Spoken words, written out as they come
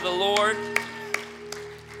The Lord.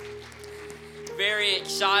 Very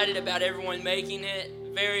excited about everyone making it.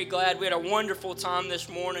 Very glad. We had a wonderful time this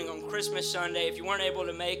morning on Christmas Sunday. If you weren't able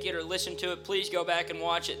to make it or listen to it, please go back and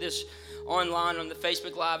watch it this online on the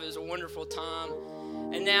Facebook Live. It was a wonderful time.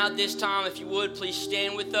 And now at this time, if you would, please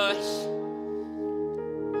stand with us.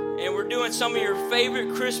 And we're doing some of your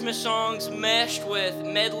favorite Christmas songs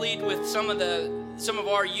medleyed with some of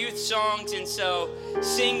our youth songs. And so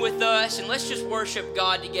sing with us and let's just worship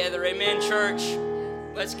God together. Amen, church.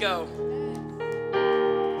 Let's go.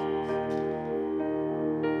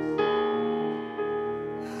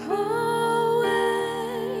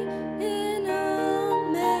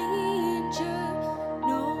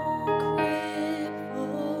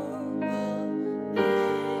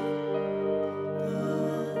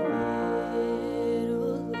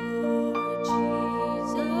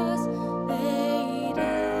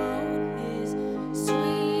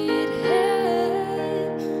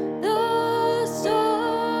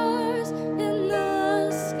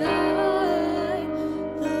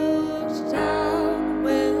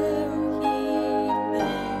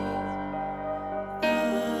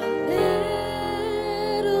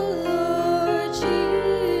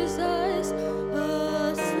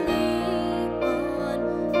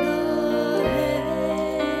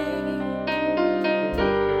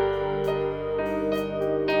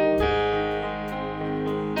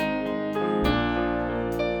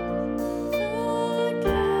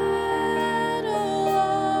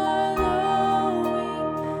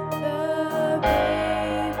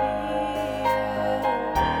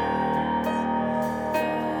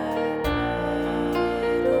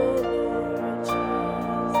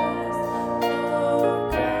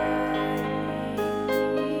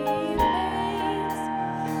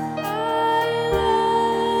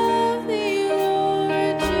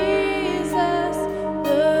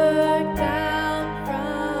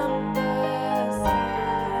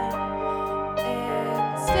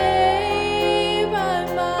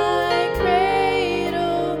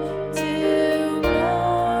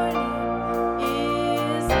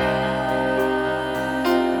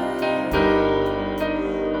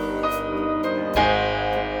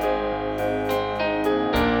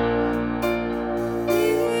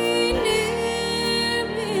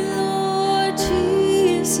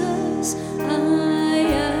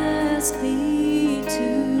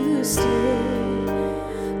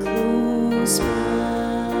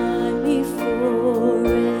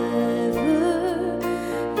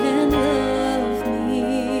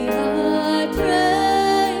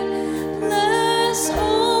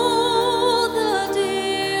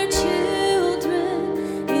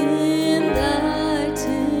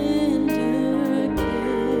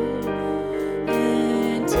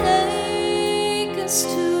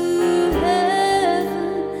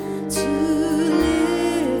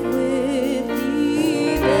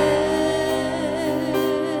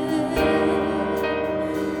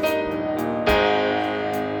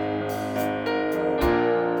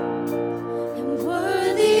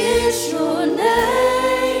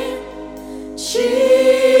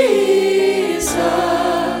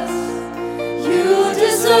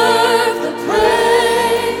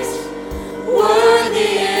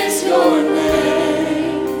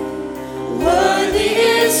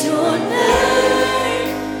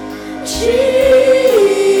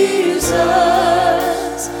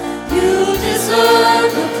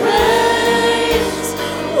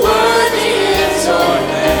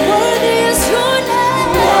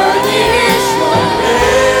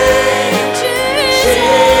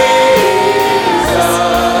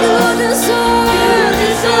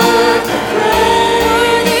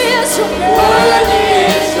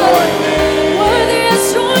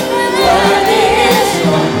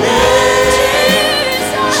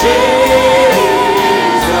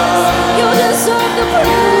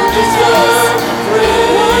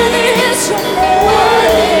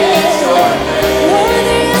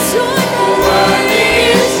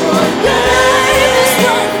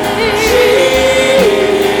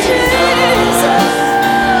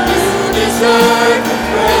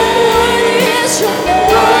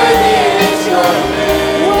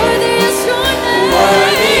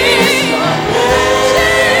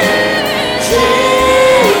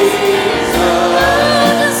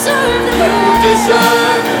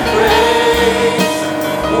 Deserve the praise.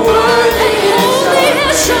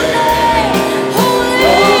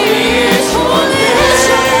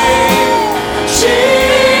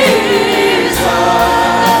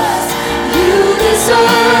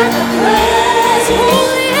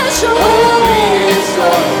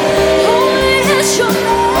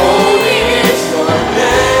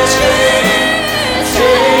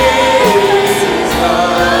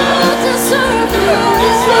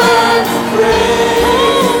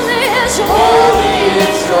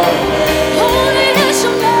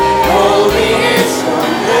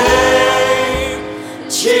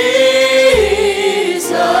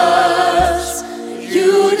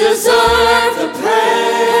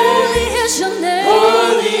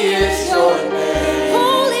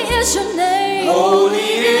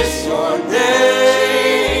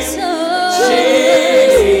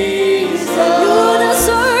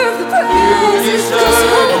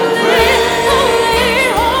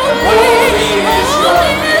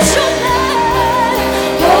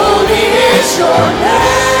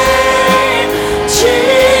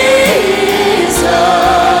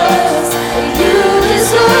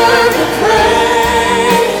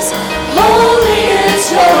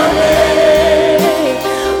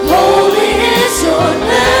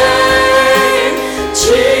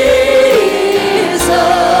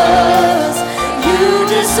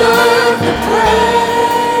 deserve the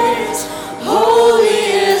praise. Holy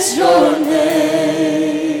is your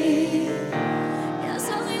name. Yes,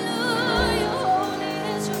 hallelujah. Holy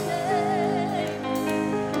is your name.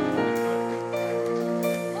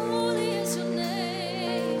 Holy is your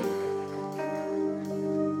name.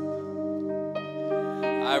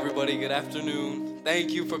 Hi, everybody. Good afternoon. Thank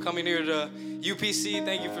you for coming here to UPC.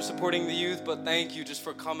 Thank you for supporting the youth, but thank you just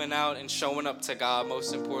for coming out and showing up to God.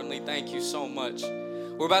 Most importantly, thank you so much.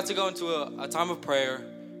 We're about to go into a time of prayer,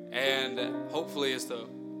 and hopefully as the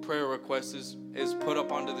prayer request is put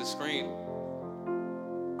up onto the screen,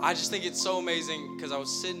 I just think it's so amazing because I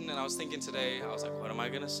was sitting and I was thinking today, I was like, what am I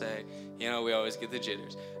going to say? You know, we always get the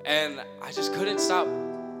jitters. And I just couldn't stop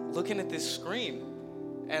looking at this screen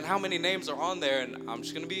and how many names are on there. And I'm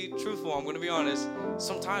just going to be truthful. I'm going to be honest.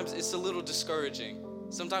 Sometimes it's a little discouraging.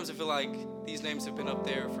 Sometimes I feel like these names have been up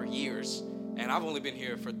there for years, and I've only been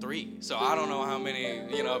here for 3. So I don't know how many,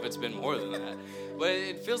 if it's been more than that. But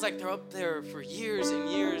it feels like they're up there for years and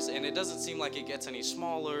years, and it doesn't seem like it gets any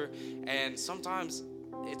smaller. And sometimes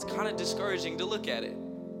it's kind of discouraging to look at it.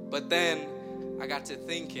 But then I got to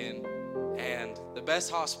thinking, and the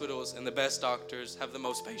best hospitals and the best doctors have the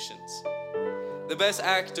most patients. The best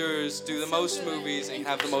actors do the most movies and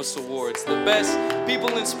have the most awards. The best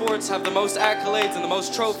people in sports have the most accolades and the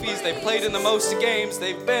most trophies. They've played in the most games.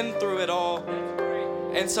 They've been through it all.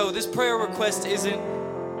 And so this prayer request isn't,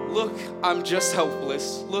 look, I'm just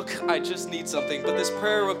helpless. Look, I just need something. But this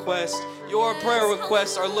prayer request, your prayer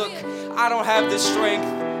requests are, look, I don't have the strength.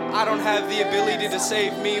 I don't have the ability to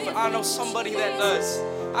save me, but I know somebody that does.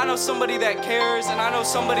 I know somebody that cares, and I know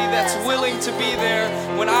somebody that's willing to be there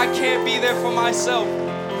when I can't be there for myself.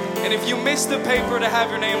 And if you missed the paper to have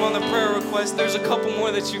your name on the prayer request, there's a couple more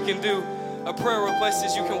that you can do. A prayer request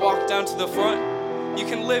is you can walk down to the front. You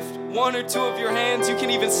can lift 1 or 2 of your hands. You can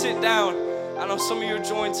even sit down. I know some of your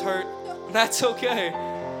joints hurt, and that's okay.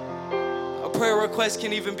 A prayer request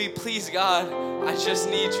can even be, please God, I just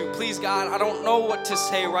need you. Please God, I don't know what to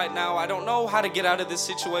say right now. I don't know how to get out of this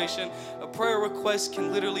situation. A prayer request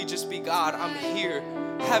can literally just be, God, I'm here.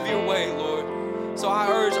 Have your way, Lord. So I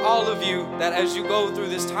urge all of you that as you go through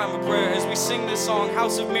this time of prayer, as we sing this song,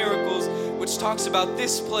 House of Miracles, which talks about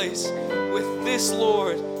this place with this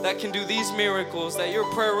Lord that can do these miracles, that your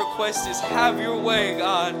prayer request is, have your way,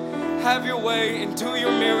 God. Have your way and do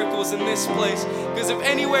your miracles in this place. Because if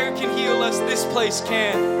anywhere can heal us, this place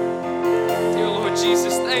can. Dear Lord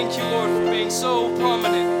Jesus, thank you, Lord, for being so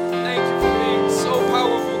prominent. Thank you for being so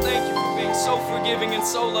powerful. Thank you for being so forgiving and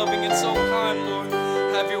so loving and so kind, Lord.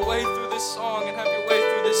 Have your way through this song and have your way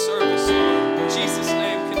through this service, Lord. In Jesus'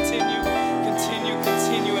 name, continue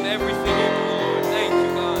in everything you do, Lord. Thank you,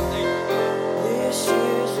 God. Thank you, God. This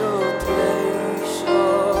is a place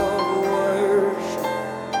of worship,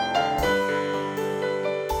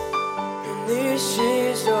 and this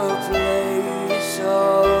is a place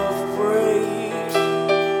of praise,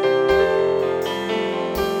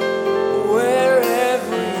 where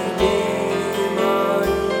every demon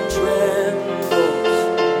trembles,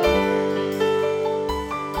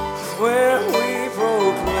 where we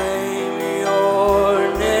proclaim your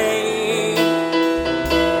name.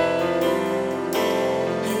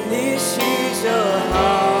 And this is a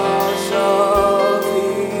house of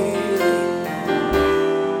healing,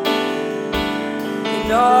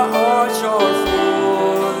 and our hearts are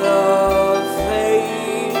full of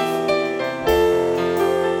faith.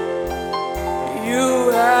 You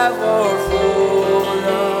have our full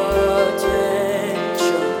attention.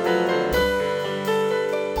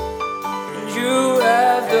 You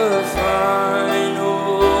have the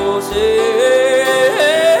final say.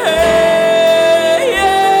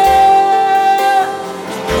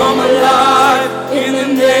 Come alive in the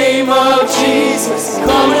name of Jesus.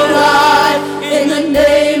 Come alive in the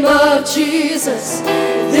name of Jesus.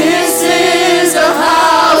 This is a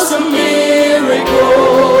house of miracles,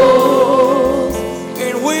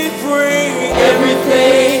 and we bring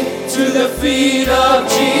everything to the feet of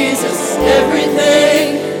Jesus.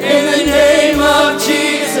 Everything in the name of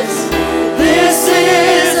Jesus. This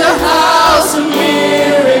is a house of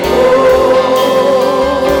miracles.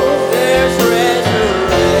 There's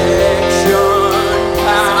resurrection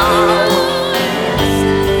power,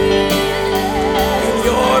 and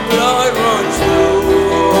your blood runs through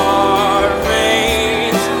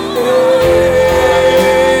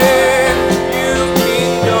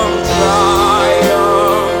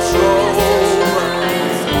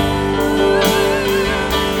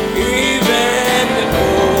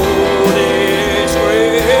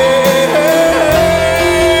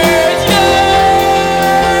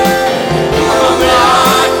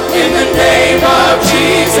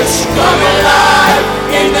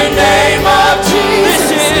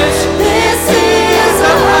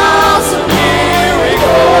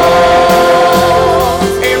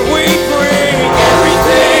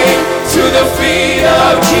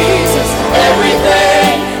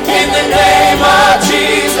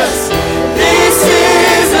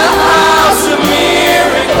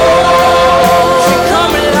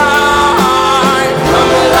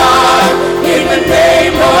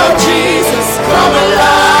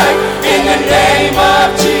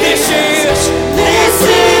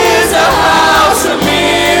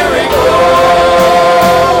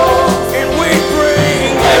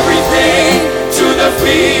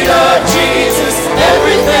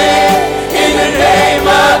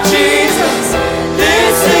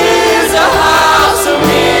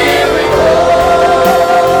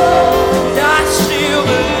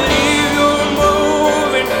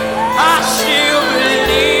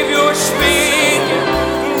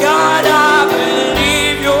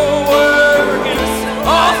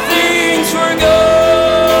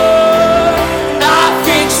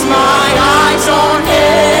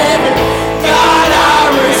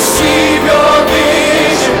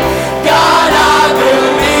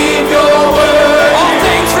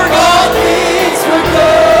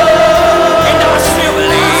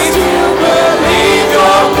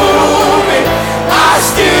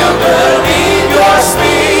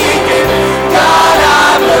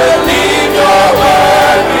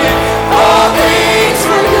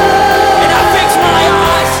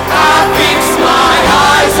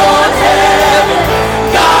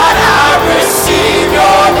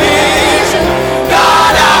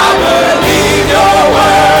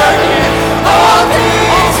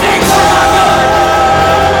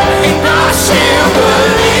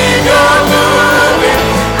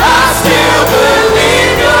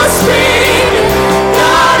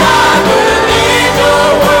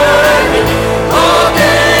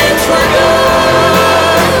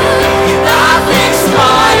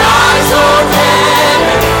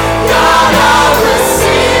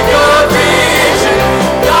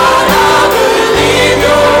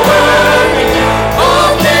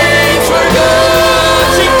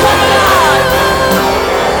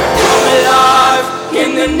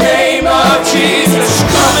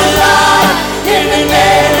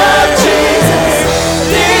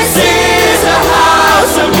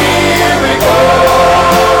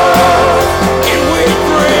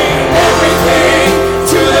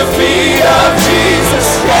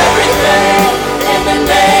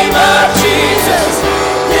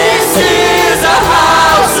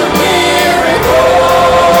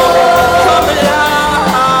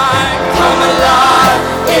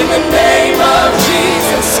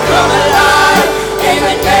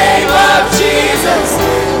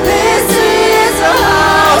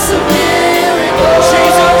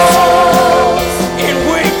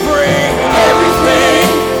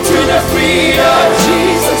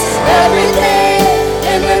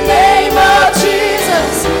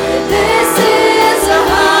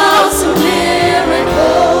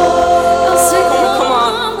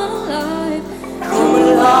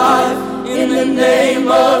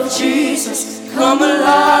come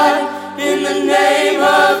alive in the name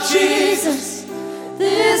of Jesus.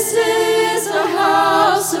 This is a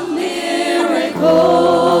house of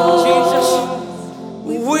miracles. Jesus,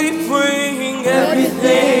 we bring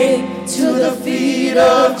everything to the feet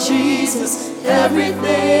of Jesus.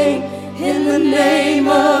 Everything in the name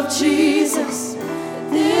of Jesus.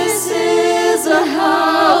 This is a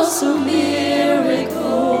house of miracles.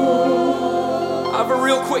 I have a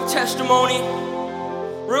real quick testimony.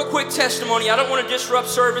 I don't want to disrupt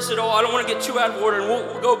service at all. I don't want to get too out of order, and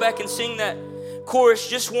we'll go back and sing that chorus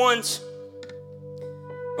just once.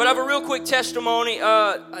 But I have a real quick testimony.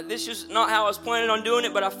 This is not how I was planning on doing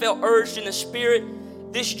it, but I felt urged in the Spirit.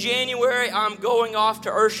 This January, I'm going off to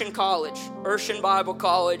Urshan College, Urshan Bible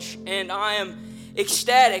College, and I am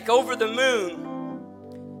ecstatic, over the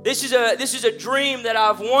moon. This is a dream that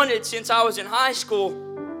I've wanted since I was in high school.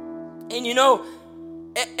 And you know,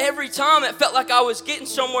 every time it felt like I was getting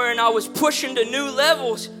somewhere and I was pushing to new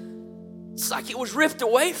levels, it's like it was ripped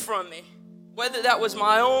away from me. Whether that was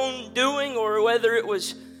my own doing or whether it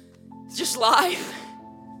was just life.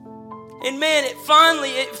 And man, it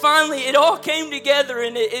finally all came together,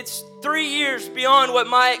 and it's 3 years beyond what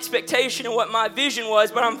my expectation and what my vision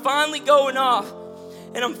was, but I'm finally going off,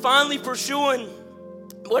 and I'm finally pursuing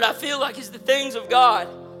what I feel like is the things of God.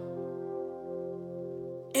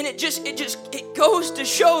 And it goes to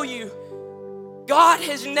show you, God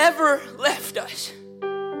has never left us.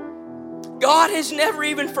 God has never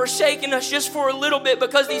even forsaken us just for a little bit,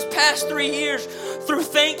 because these past 3 years, through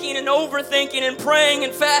thinking and overthinking and praying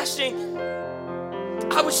and fasting,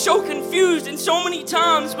 I was so confused and so many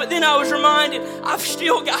times, but then I was reminded, I've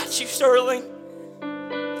still got you, Sterling.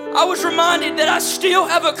 I was reminded that I still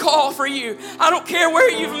have a call for you. I don't care where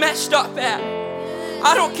you've messed up at.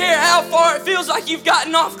 I don't care how far it feels like you've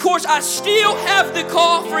gotten off course. I still have the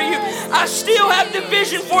call for you. I still have the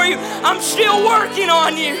vision for you. I'm still working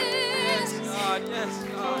on you. God, yes,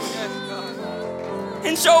 God, yes, God.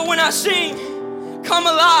 And so when I sing, come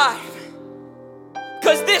alive,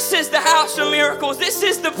 because this is the house of miracles. This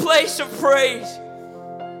is the place of praise.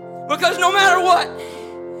 Because no matter what,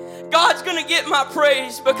 God's going to get my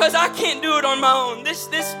praise, because I can't do it on my own. This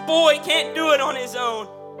boy can't do it on his own.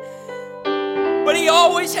 But he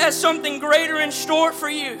always has something greater in store for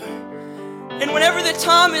you. And whenever the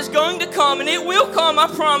time is going to come, and it will come, I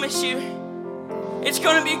promise you, it's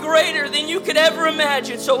going to be greater than you could ever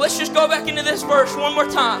imagine. So let's just go back into this verse one more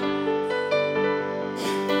time.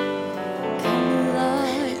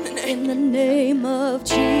 In the name of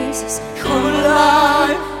Jesus, come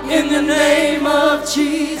alive in the name of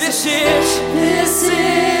Jesus. This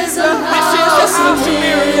is a house of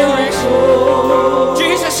miracles.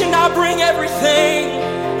 Jesus, and I bring everything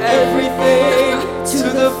to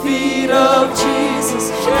the feet of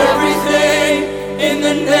Jesus. Everything in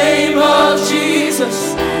the name of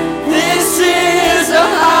Jesus. This is a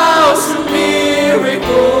house of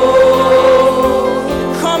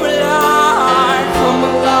miracles. Come alive. Come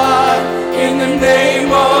alive in the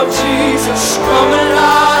name of Jesus. Come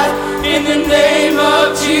alive in the name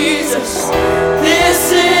of Jesus.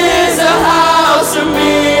 This is a house of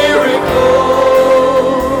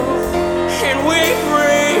miracles. And we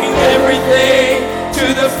bring everything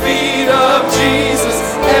to the feet of Jesus.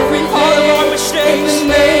 Everything all of our mistakes in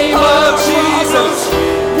the name of Jesus.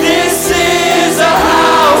 This is a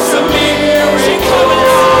house of miracles.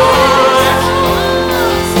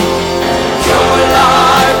 Come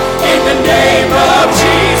alive in the name of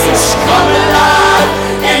Jesus. Come alive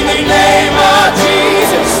in the name of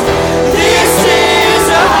Jesus. This is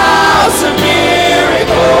a house of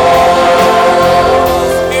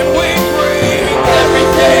miracles. And we bring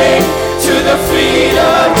everything to the feet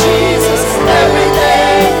of Jesus.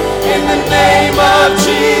 Everything in the name of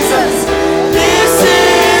Jesus. This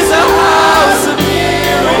is a house of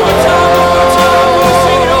miracles.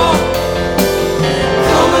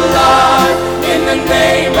 Come alive in the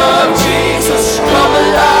name of Jesus. Come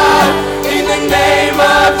alive in the name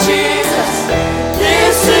of Jesus.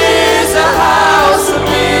 This is a house of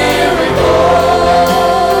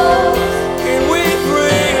miracles. And we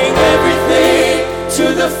bring everything to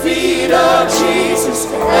the feet of Jesus.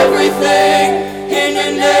 Everything in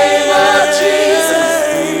the name of Jesus.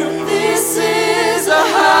 This is a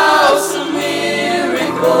house of miracles.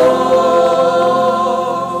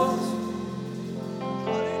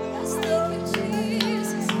 Thank you,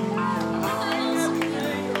 Jesus.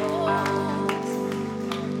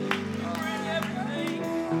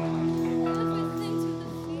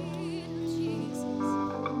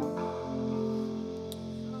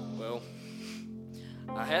 Well,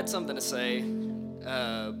 I had something to say,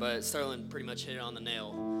 but Sterling pretty much hit it on the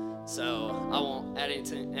nail. So I won't add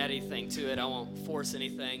anything to it. I won't force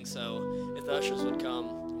anything. So if the ushers would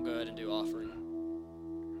come, we'll go ahead and do offering.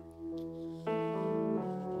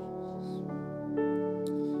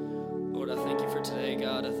 Lord, I thank you for today,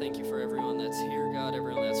 God. I thank you for everyone that's here, God,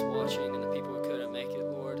 everyone that's watching, and the people who couldn't make it,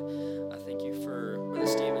 Lord. I thank you for Brother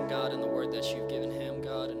Stephen, God, and the word that you've given him,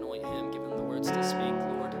 God. Anoint him, give him the words to speak,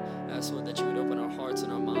 Lord. I ask, Lord, that you would open our hearts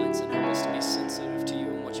and our minds and help us to be sensitive to you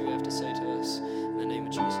and what you have to say to us. In the name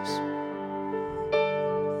of Jesus.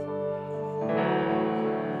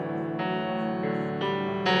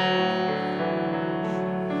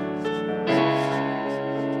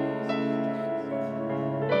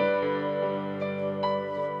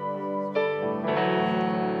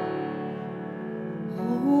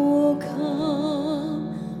 Oh,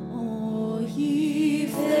 come, all ye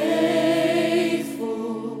faithful,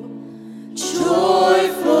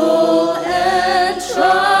 joyful and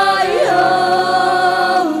triumphant.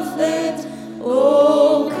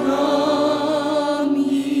 Oh, come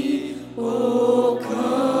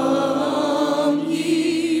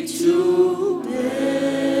ye to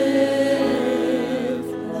Bethlehem.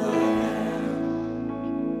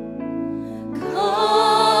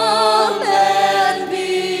 Come and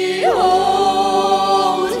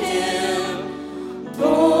behold him,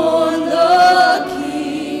 born the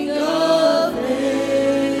King of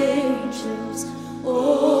angels.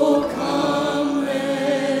 Oh, come,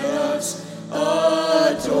 let us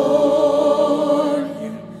adore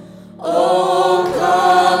him. Oh,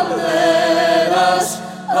 come, let us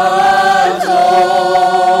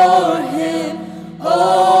adore him.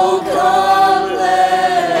 Oh, come,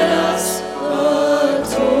 let us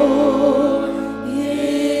adore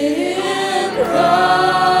him,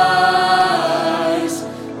 Christ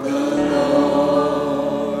the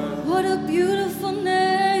Lord. What a beautiful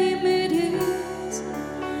name it is.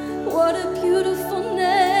 What a beautiful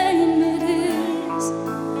name it is.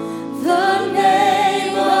 The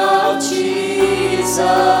name of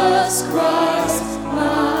Jesus Christ,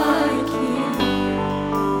 my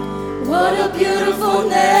King. What a beautiful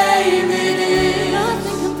name it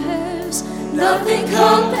is. Nothing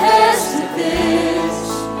compares to this.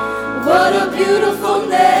 What a beautiful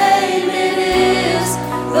name it is.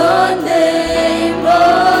 The name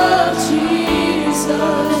of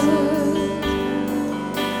Jesus.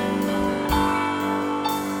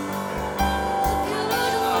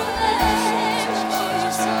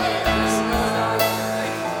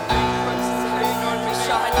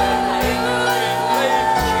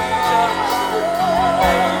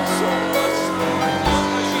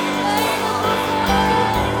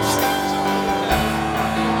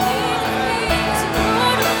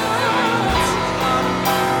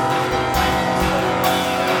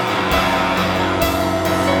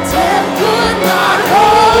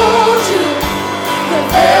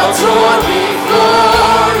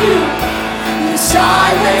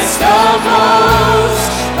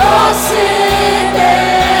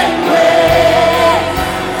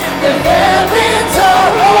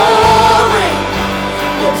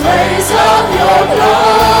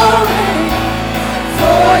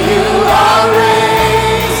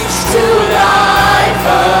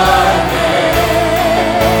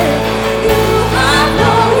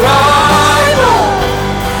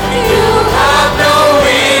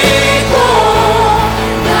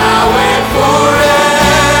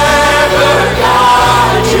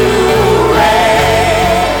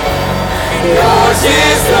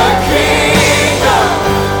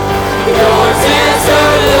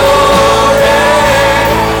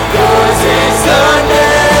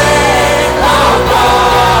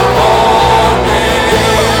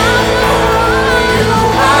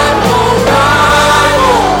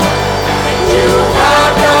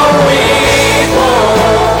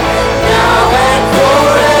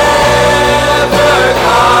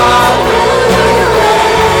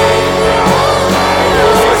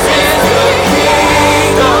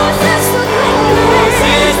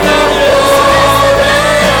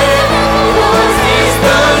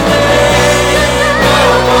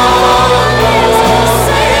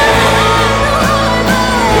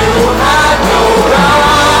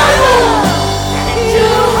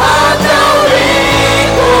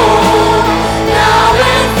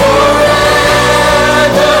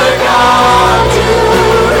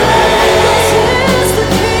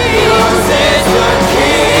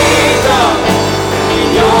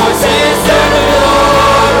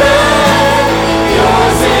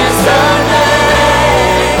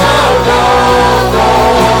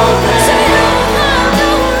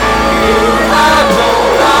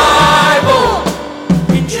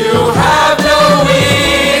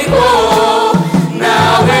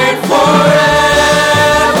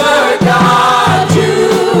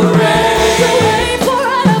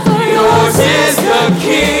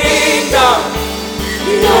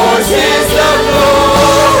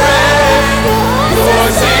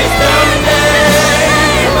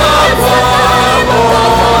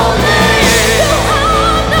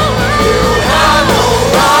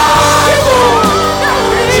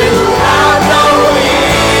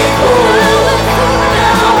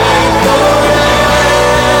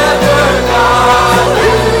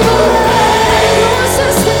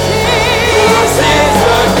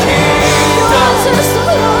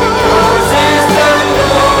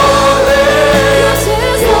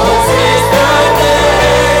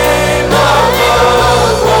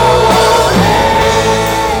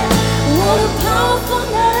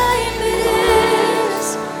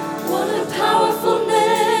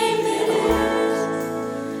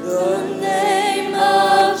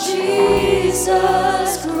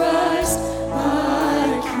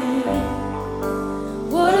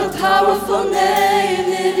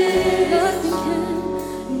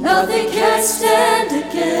 Nothing can stand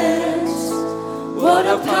against. What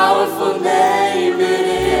a powerful name it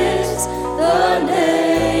is, the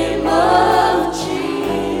name of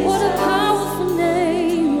Jesus. What a powerful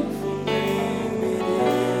name,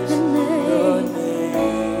 the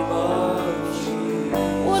name of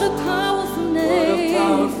Jesus. What a powerful name, what a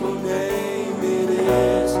powerful name it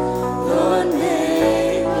is, the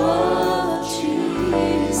name of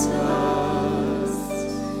Jesus.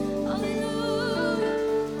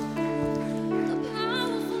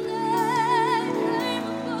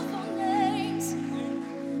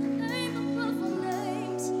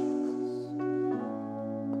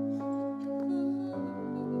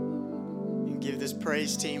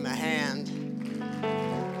 Praise team a hand. Thank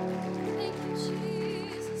you,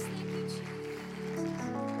 Jesus. Thank you,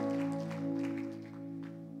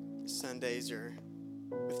 Jesus. Sundays are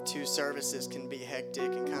with 2 services can be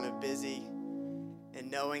hectic and kind of busy. And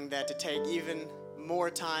knowing that to take even more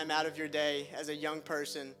time out of your day as a young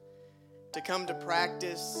person to come to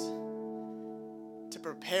practice, to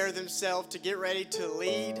prepare themselves, to get ready to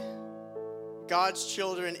lead God's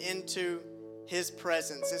children into His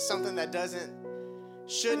presence is something that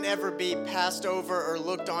shouldn't ever be passed over or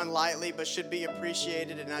looked on lightly, but should be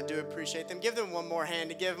appreciated, and I do appreciate them. Give them one more hand,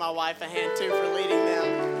 to give my wife a hand too for leading them.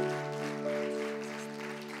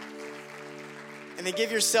 And then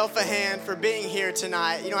give yourself a hand for being here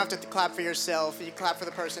tonight. You don't have to clap for yourself. You clap for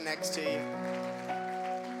the person next to you.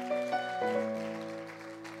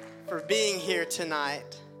 For being here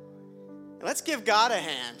tonight. And let's give God a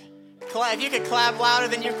hand. If you could clap louder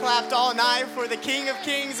than you clapped all night for the King of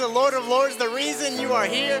Kings, the Lord of Lords, the reason you are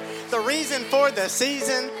here, the reason for the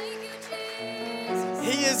season.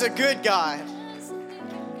 He is a good God.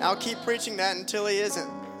 I'll keep preaching that until He isn't.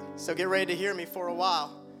 So get ready to hear me for a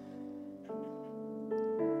while.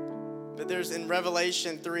 But there's in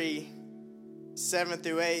Revelation 3:7-8,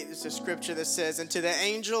 there's a scripture that says, "And to the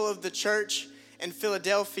angel of the church in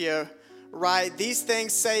Philadelphia write, these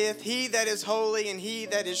things saith he that is holy and he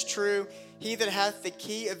that is true, he that hath the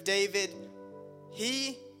key of David,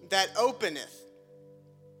 he that openeth,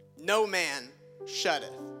 no man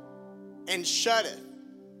shutteth, and shutteth,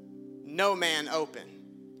 no man open.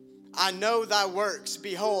 I know thy works.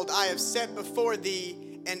 Behold, I have set before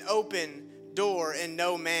thee an open door, and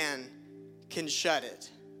no man can shut it."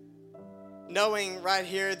 Knowing right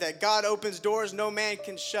here that God opens doors no man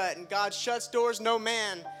can shut, and God shuts doors no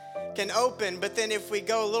man can open. But then if we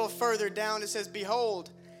go a little further down, it says, "Behold,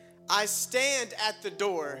 I stand at the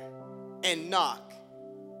door and knock.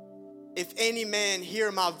 If any man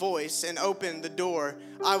hear my voice and open the door,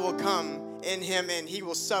 I will come in him, and he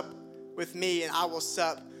will sup with me, and I will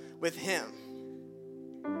sup with him."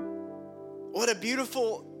 What a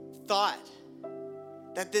beautiful thought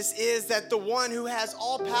that this is, that the one who has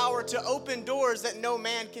all power to open doors that no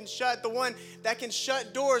man can shut, the one that can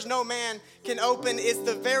shut doors no man can open, is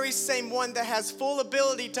the very same one that has full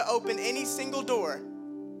ability to open any single door,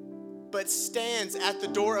 but stands at the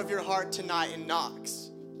door of your heart tonight and knocks,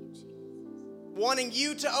 wanting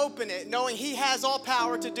you to open it, knowing He has all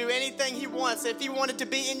power to do anything He wants. If He wanted to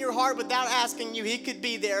be in your heart without asking you, He could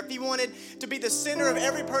be there. If He wanted to be the center of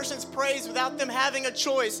every person's praise without them having a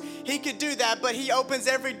choice, He could do that. But He opens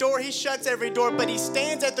every door, He shuts every door, but He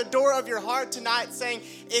stands at the door of your heart tonight saying,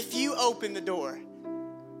 if you open the door,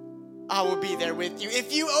 I will be there with you.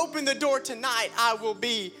 If you open the door tonight, I will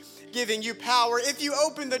be giving you power. If you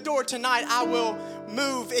open the door tonight, I will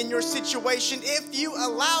move in your situation. If you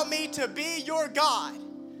allow me to be your God,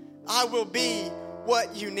 I will be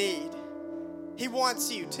what you need. He wants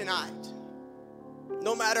you tonight.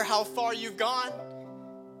 No matter how far you've gone,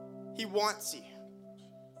 He wants you.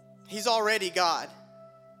 He's already God,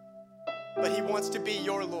 but He wants to be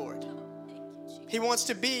your Lord. He wants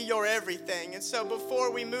to be your everything. And so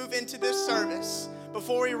before we move into this service,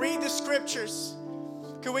 before we read the scriptures,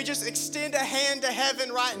 could we just extend a hand to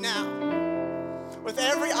heaven right now? With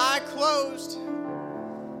every eye closed,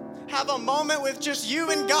 have a moment with just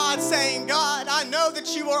you and God saying, God, I know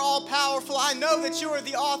that you are all powerful. I know that you are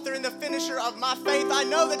the author and the finisher of my faith. I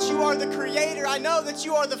know that you are the creator. I know that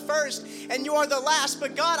you are the first and you are the last.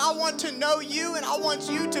 But God, I want to know you, and I want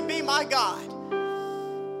you to be my God.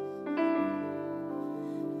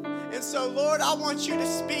 And so, Lord, I want you to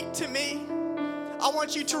speak to me. I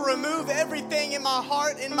want you to remove everything in my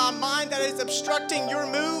heart, in my mind that is obstructing your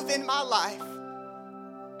move in my life.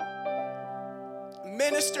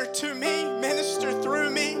 Minister to me, minister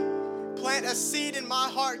through me. Plant a seed in my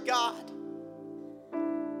heart, God,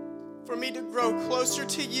 for me to grow closer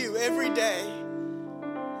to you every day.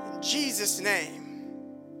 In Jesus' name.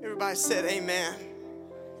 Everybody said amen.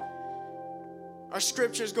 Our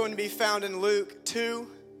scripture is going to be found in Luke 2,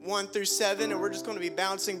 1 through 7, and we're just going to be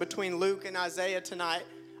bouncing between Luke and Isaiah tonight.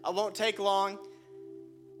 I won't take long,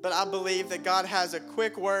 but I believe that God has a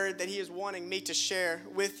quick word that he is wanting me to share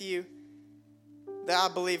with you that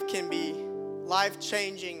I believe can be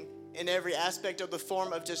life-changing in every aspect of the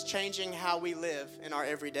form of just changing how we live in our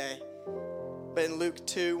everyday. But in Luke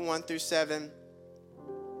 2, 1 through 7,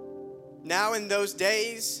 now in those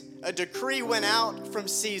days, a decree went out from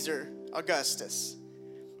Caesar Augustus,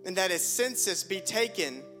 and that a census be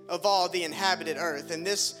taken of all the inhabited earth. And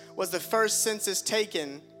this was the first census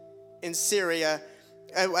taken in Syria,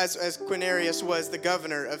 as Quirinius was the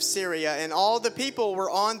governor of Syria. And all the people were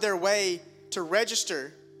on their way to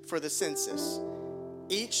register for the census,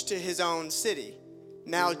 each to his own city.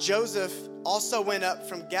 Now Joseph also went up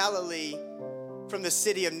from Galilee, from the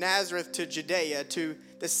city of Nazareth to Judea, to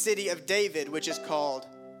the city of David, which is called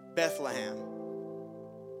Bethlehem,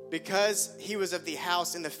 because he was of the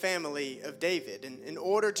house and the family of David, and in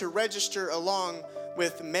order to register along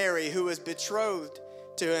with Mary, who was betrothed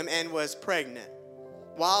to him and was pregnant.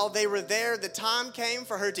 While they were there, the time came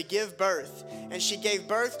for her to give birth, and she gave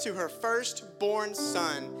birth to her firstborn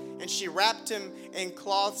son, and she wrapped him in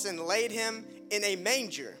cloths and laid him in a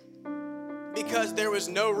manger, because there was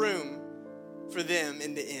no room for them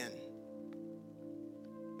in the inn.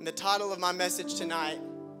 And the title of my message tonight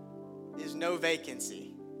is No Vacancy.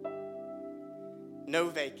 No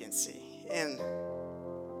vacancy. And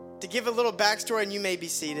to give a little backstory, and you may be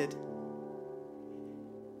seated.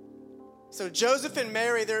 So Joseph and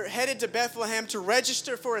Mary, they're headed to Bethlehem to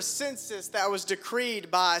register for a census that was decreed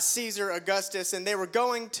by Caesar Augustus, and they were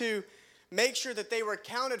going to make sure that they were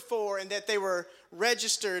accounted for and that they were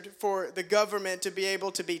registered for the government to be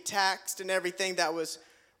able to be taxed and everything that was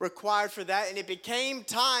required for that. And it became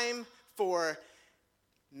time for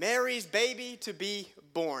Mary's baby to be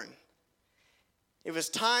born. It was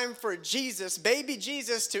time for Jesus, baby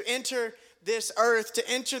Jesus, to enter this earth, to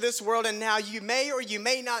enter this world. And now you may or you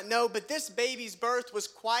may not know, but this baby's birth was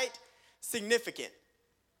quite significant.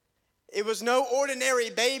 It was no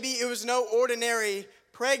ordinary baby. It was no ordinary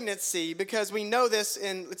pregnancy, because we know this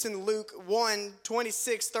it's in Luke 1,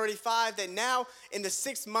 26, 35, that now in the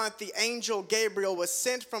 6th month, the angel Gabriel was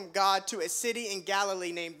sent from God to a city in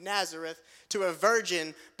Galilee named Nazareth, to a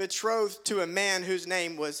virgin betrothed to a man whose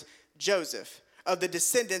name was Joseph, of the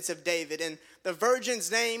descendants of David. And the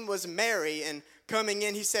virgin's name was Mary. And coming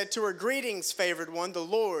in, he said to her, "Greetings, favored one, the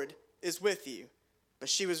Lord is with you." But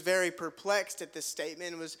she was very perplexed at this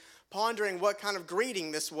statement and was pondering what kind of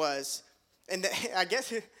greeting this was. And I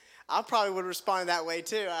guess I probably would respond that way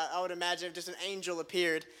too. I would imagine if just an angel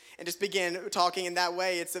appeared and just began talking in that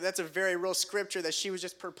way. That's a very real scripture, that she was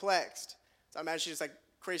just perplexed. So I imagine she just like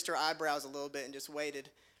creased her eyebrows a little bit and just waited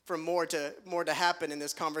for more to happen in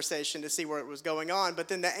this conversation to see where it was going on. But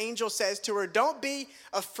then the angel says to her, "Don't be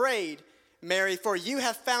afraid, Mary, for you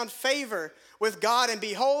have found favor with God, and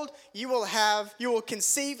behold, you will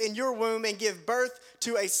conceive in your womb and give birth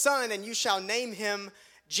to a son, and you shall name him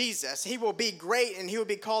Jesus. He will be great, and he will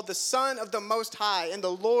be called the Son of the Most High, and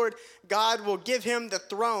the Lord God will give him the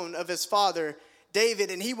throne of his father David,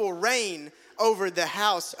 and he will reign over the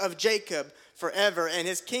house of Jacob forever, and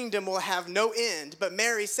his kingdom will have no end." But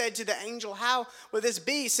Mary said to the angel, "How will this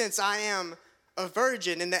be, since I am a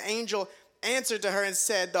virgin?" And the angel answered to her and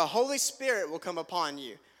said, "The Holy Spirit will come upon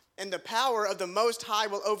you, and the power of the Most High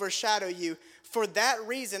will overshadow you. For that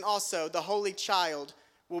reason also the Holy Child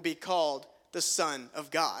will be called the Son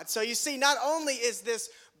of God." So you see, not only is this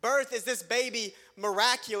baby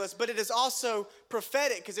miraculous, but it is also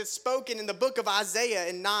prophetic, because it's spoken in the book of Isaiah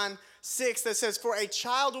in 9:6 that says, "For a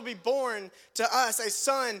child will be born to us, a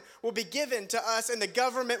son will be given to us, and the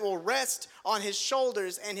government will rest on his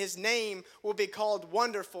shoulders, and his name will be called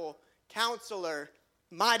Wonderful, Counselor,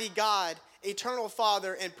 Mighty God, Eternal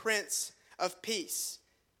Father, and Prince of Peace."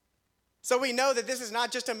 So we know that this is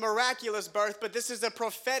not just a miraculous birth, but this is a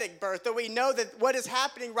prophetic birth. That we know that what is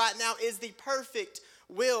happening right now is the perfect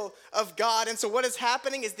will of God. And so what is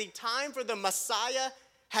happening is the time for the Messiah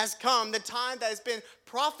has come. The time that has been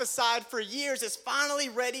prophesied for years is finally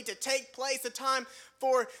ready to take place. The time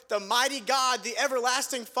for the mighty God, the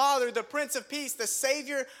everlasting Father, the Prince of Peace, the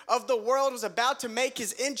Savior of the world, was about to make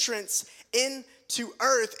his entrance into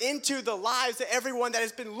earth, into the lives of everyone that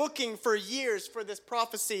has been looking for years for this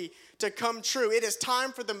prophecy to come true. It is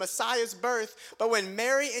time for the Messiah's birth. But when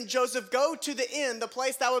Mary and Joseph go to the inn, the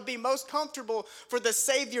place that would be most comfortable for the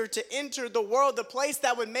Savior to enter the world, the place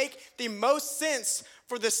that would make the most sense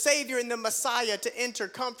for the Savior and the Messiah to enter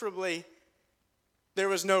comfortably, there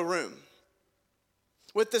was no room.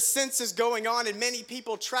 With the census going on and many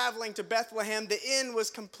people traveling to Bethlehem, the inn was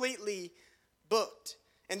completely booked.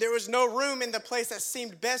 And there was no room in the place that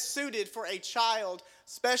seemed best suited for a child,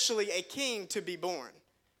 especially a king, to be born.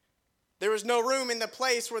 There was no room in the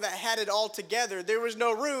place where that had it all together. There was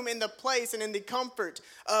no room in the place and in the comfort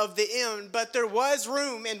of the inn, but there was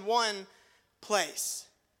room in one place.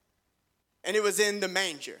 And it was in the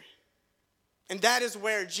manger. And that is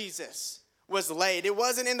where Jesus was laid. It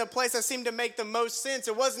wasn't in the place that seemed to make the most sense.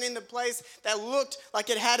 It wasn't in the place that looked like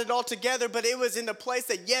it had it all together, but it was in the place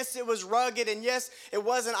that, yes, it was rugged, and yes, it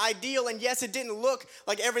wasn't ideal, and yes, it didn't look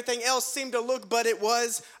like everything else seemed to look, but it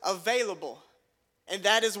was available. And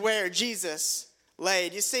that is where Jesus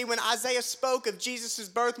laid. You see, when Isaiah spoke of Jesus'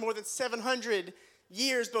 birth more than 700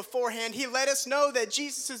 years beforehand, he let us know that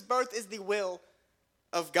Jesus' birth is the will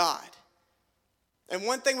of God. And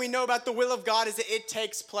one thing we know about the will of God is that it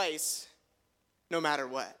takes place no matter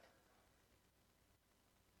what.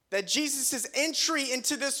 That Jesus' entry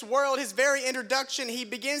into this world, his very introduction, he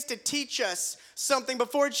begins to teach us something.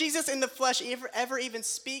 Before Jesus in the flesh ever even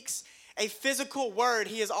speaks a physical word,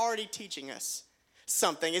 he is already teaching us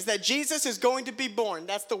something. Is that Jesus is going to be born.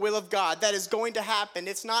 That's the will of God. That is going to happen.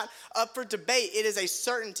 It's not up for debate. It is a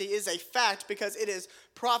certainty. It is a fact because it is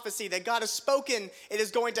prophecy that God has spoken. It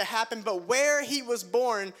is going to happen. But where he was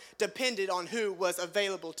born depended on who was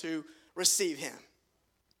available to receive him.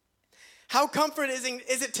 How comforting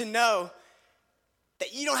is it to know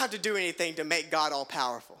that you don't have to do anything to make God all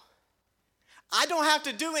powerful? I don't have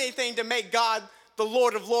to do anything to make God the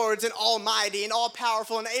Lord of Lords and almighty and all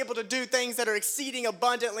powerful and able to do things that are exceeding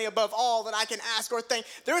abundantly above all that I can ask or think.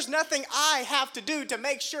 There's nothing I have to do to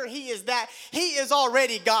make sure he is that. He is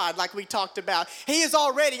already God, like we talked about. He is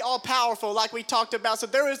already all powerful, like we talked about. So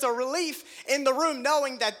there is a relief in the room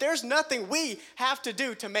knowing that there's nothing we have to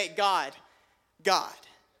do to make God God.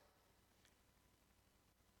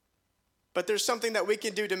 But there's something that we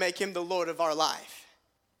can do to make him the Lord of our life.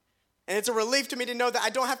 And it's a relief to me to know that I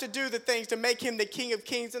don't have to do the things to make him the King of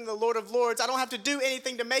Kings and the Lord of Lords. I don't have to do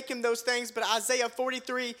anything to make him those things. But Isaiah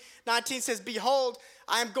 43:19 says, "Behold,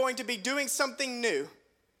 I am going to be doing something new.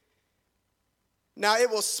 Now it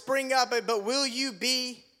will spring up, but will you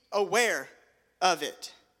be aware of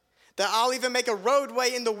it? That I'll even make a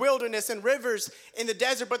roadway in the wilderness and rivers in the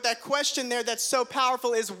desert." But that question there that's so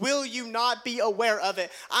powerful is, will you not be aware of it?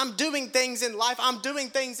 I'm doing things in life. I'm doing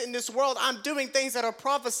things in this world. I'm doing things that are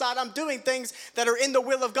prophesied. I'm doing things that are in the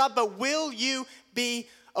will of God. But will you be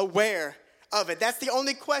aware of it? That's the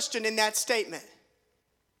only question in that statement.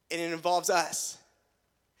 And it involves us.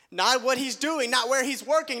 Not what he's doing, not where he's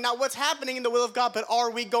working, not what's happening in the will of God, but are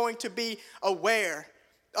we going to be aware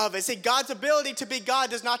of it? See, God's ability to be God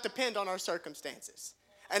does not depend on our circumstances.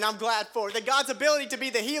 And I'm glad for it. That God's ability to be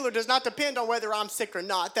the healer does not depend on whether I'm sick or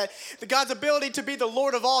not. That God's ability to be the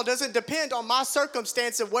Lord of all doesn't depend on my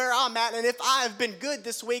circumstance of where I'm at. And if I have been good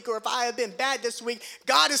this week or if I have been bad this week,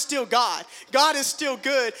 God is still God. God is still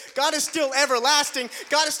good. God is still everlasting.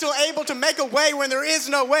 God is still able to make a way when there is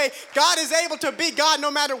no way. God is able to be God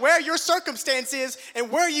no matter where your circumstance is and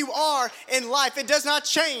where you are in life. It does not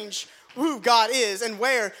change who God is and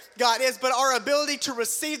where God is, but our ability to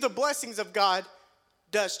receive the blessings of God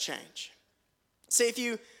does change. See, if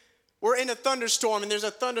you were in a thunderstorm and there's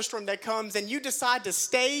a thunderstorm that comes and you decide to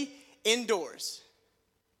stay indoors,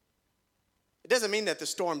 it doesn't mean that the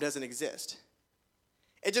storm doesn't exist.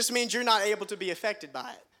 It just means you're not able to be affected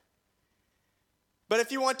by it. But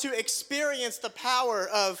if you want to experience the power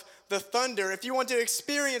of the thunder, if you want to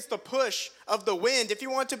experience the push of the wind, if you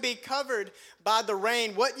want to be covered by the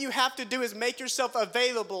rain, what you have to do is make yourself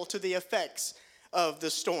available to the effects of the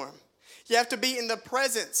storm. You have to be in the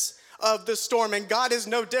presence of the storm, and God is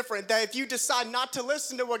no different. That if you decide not to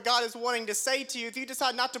listen to what God is wanting to say to you, if you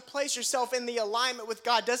decide not to place yourself in the alignment with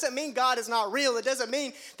God, doesn't mean God is not real. It doesn't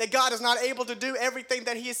mean that God is not able to do everything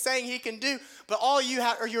that he is saying he can do, but all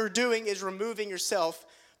you're doing is removing yourself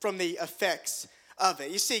from the effects of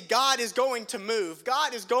it. You see, God is going to move.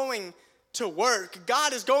 God is going to work.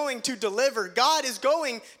 God is going to deliver. God is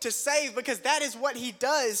going to save, because that is what he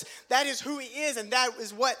does. That is who he is, and that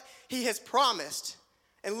is what he has promised.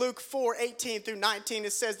 In Luke 4:18-19,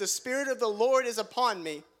 it says, "The Spirit of the Lord is upon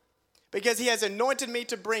me, because he has anointed me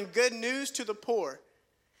to bring good news to the poor.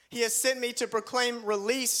 He has sent me to proclaim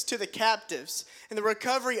release to the captives and the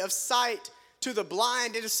recovery of sight to the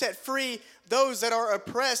blind, and to set free those that are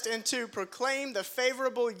oppressed and to proclaim the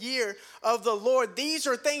favorable year of the Lord. These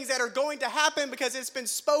are things that are going to happen because it's been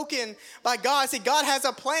spoken by God. See, God has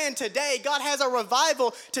a plan today. God has a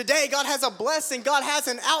revival today. God has a blessing. God has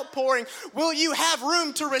an outpouring. Will you have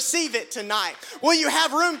room to receive it tonight? Will you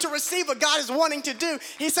have room to receive what God is wanting to do?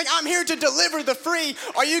 He's saying, I'm here to deliver the free.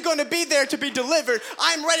 Are you going to be there to be delivered?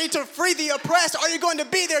 I'm ready to free the oppressed. Are you going to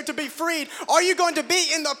be there to be freed? Are you going to be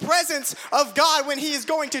in the presence of God when he is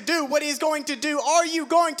going to do what he's going to do? Are you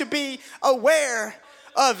going to be aware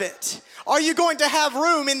of it? Are you going to have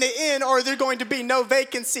room in the inn, or are there going to be no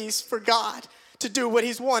vacancies for God to do what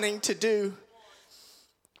he's wanting to do?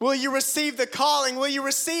 Will you receive the calling? Will you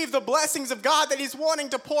receive the blessings of God that he's wanting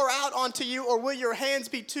to pour out onto you, or will your hands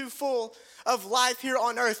be too full of life here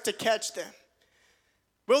on earth to catch them?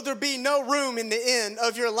 Will there be no room in the end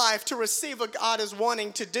of your life to receive what God is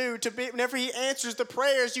wanting to do? Whenever he answers the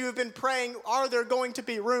prayers you have been praying, are there going to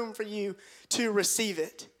be room for you to receive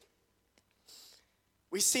it?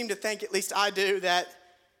 We seem to think, at least I do, that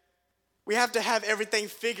we have to have everything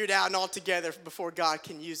figured out and all together before God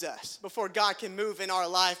can use us, before God can move in our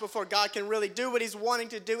life, before God can really do what he's wanting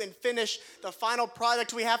to do and finish the final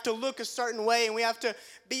product. We have to look a certain way, and we have to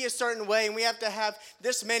be a certain way, and we have to have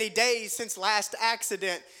this many days since last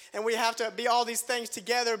accident, and we have to be all these things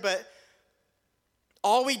together. But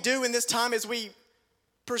all we do in this time is we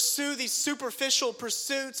pursue these superficial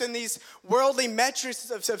pursuits and these worldly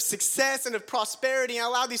metrics of success and of prosperity, and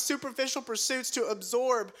allow these superficial pursuits to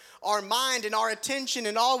absorb our mind and our attention,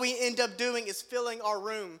 and all we end up doing is filling our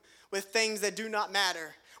room with things that do not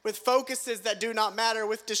matter, with focuses that do not matter,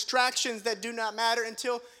 with distractions that do not matter,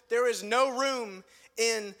 until there is no room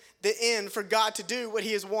in the end for God to do what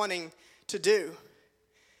he is wanting to do.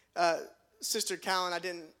 Sister Callan, I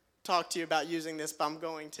didn't talk to you about using this, but I'm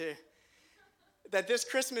going to. That this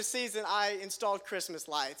Christmas season, I installed Christmas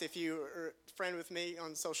lights. If you are a friend with me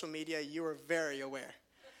on social media, you are very aware.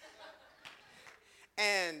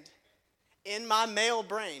 And in my male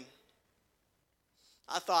brain,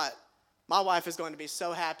 I thought, my wife is going to be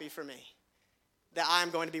so happy for me that I'm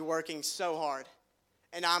going to be working so hard,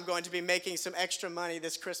 and I'm going to be making some extra money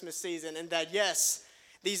this Christmas season, and that, yes,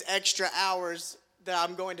 these extra hours that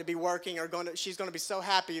I'm going to be working she's going to be so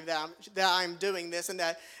happy that I'm doing this, and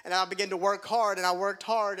I began to work hard, and I worked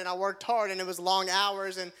hard, and it was long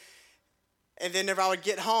hours, and then whenever I would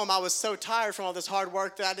get home, I was so tired from all this hard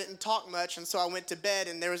work that I didn't talk much, and so I went to bed,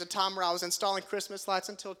 and there was a time where I was installing Christmas lights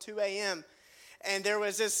until 2 a.m., and there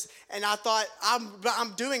was this, and I thought,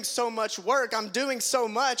 I'm doing so much work. I'm doing so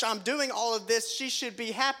much. I'm doing all of this. She should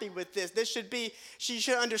be happy with this. She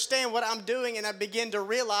should understand what I'm doing. And I began to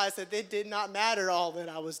realize that it did not matter all that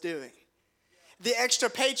I was doing. The extra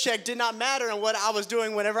paycheck did not matter in what I was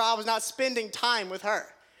doing whenever I was not spending time with her.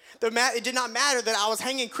 It did not matter that I was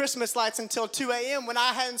hanging Christmas lights until 2 a.m. when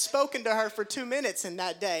I hadn't spoken to her for 2 minutes in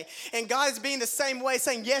that day. And God is being the same way,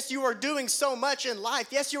 saying, yes, you are doing so much in life.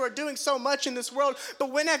 Yes, you are doing so much in this world.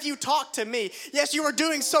 But when have you talked to me? Yes, you are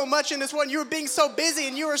doing so much in this world. You are being so busy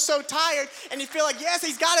and you are so tired. And you feel like, yes,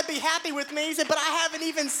 he's got to be happy with me. He said, but I haven't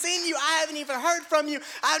even seen you. I haven't even heard from you.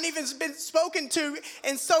 I haven't even been spoken to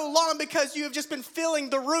in so long, because you have just been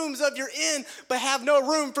filling the rooms of your inn, but have no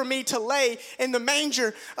room for me to lay in the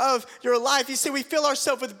manger of your life. You see, we fill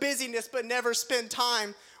ourselves with busyness, but never spend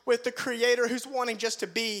time with the Creator, who's wanting just to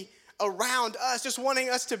be around us, just wanting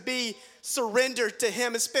us to be surrendered to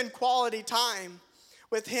him and spend quality time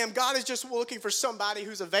with him. God is just looking for somebody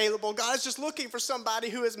who's available. God is just looking for somebody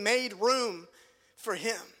who has made room for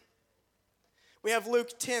him. We have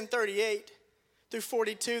Luke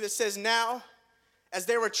 10:38-42 that says, now, as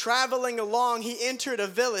they were traveling along, he entered a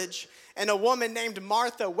village, and a woman named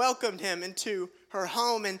Martha welcomed him into her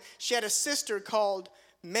home, and she had a sister called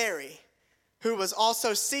Mary, who was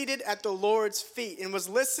also seated at the Lord's feet and was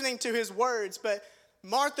listening to his words. But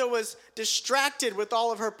Martha was distracted with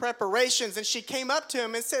all of her preparations, and she came up to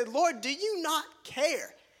him and said, Lord, do you not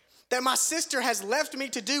care that my sister has left me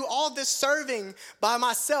to do all this serving by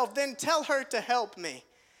myself? Then tell her to help me.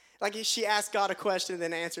 Like she asked God a question and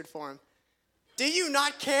then answered for him. Do you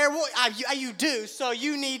not care? Well, you do, so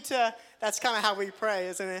you need to. That's kind of how we pray,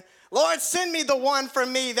 isn't it? Lord, send me the one for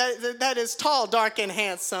me that is tall, dark, and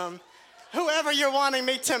handsome. Whoever you're wanting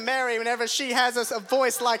me to marry, whenever she has a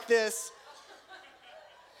voice like this.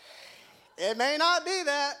 It may not be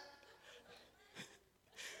that.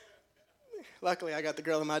 Luckily, I got the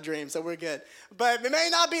girl in my dreams, so we're good. But it may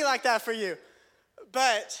not be like that for you.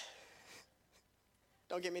 But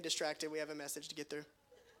don't get me distracted. We have a message to get through.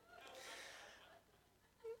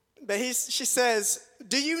 But she says,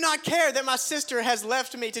 do you not care that my sister has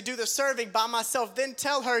left me to do the serving by myself? Then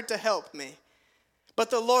tell her to help me. But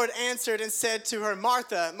the Lord answered and said to her,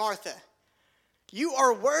 Martha, Martha, you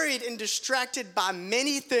are worried and distracted by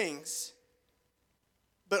many things,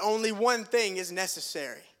 but only one thing is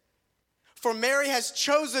necessary. For Mary has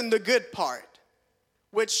chosen the good part,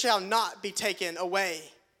 which shall not be taken away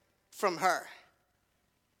from her.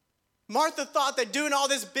 Martha thought that doing all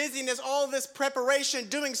this busyness, all this preparation,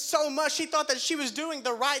 doing so much, she thought that she was doing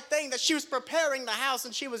the right thing, that she was preparing the house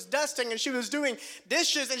and she was dusting and she was doing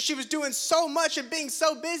dishes and she was doing so much and being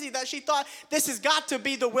so busy that she thought this has got to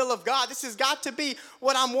be the will of God. This has got to be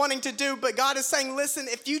what I'm wanting to do. But God is saying, listen,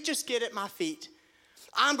 if you just get at my feet,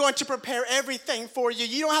 I'm going to prepare everything for you.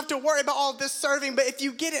 You don't have to worry about all this serving, but if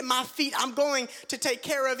you get at my feet, I'm going to take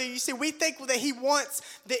care of you. You see, we think that he wants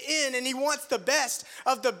the end and he wants the best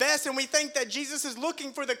of the best, and we think that Jesus is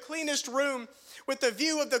looking for the cleanest room with a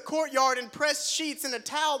view of the courtyard and pressed sheets and a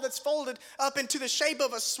towel that's folded up into the shape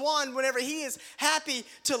of a swan whenever he is happy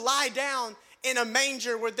to lie down in a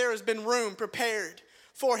manger where there has been room prepared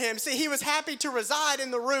for him. See, he was happy to reside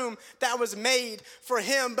in the room that was made for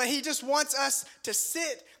him, but he just wants us to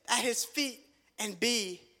sit at his feet and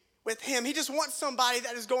be with him. He just wants somebody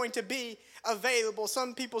that is going to be available.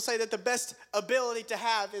 Some people say that the best ability to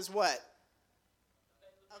have is what?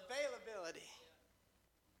 Availability.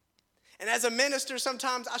 And as a minister,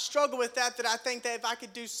 sometimes I struggle with that I think that if I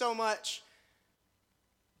could do so much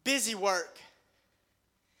busy work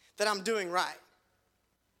that I'm doing right,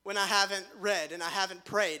 when I haven't read and I haven't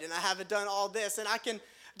prayed and I haven't done all this, and I can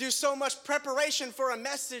do so much preparation for a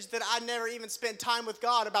message that I never even spent time with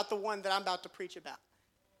God about the one that I'm about to preach about.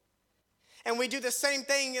 And we do the same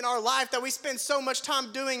thing in our life, that we spend so much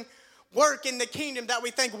time doing work in the kingdom that we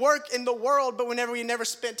think work in the world, but we never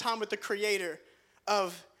spent time with the creator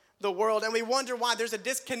of the world. And we wonder why there's a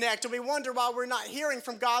disconnect, and we wonder why we're not hearing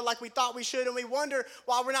from God like we thought we should, and we wonder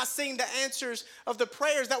why we're not seeing the answers of the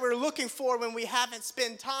prayers that we're looking for when we haven't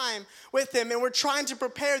spent time with him. And we're trying to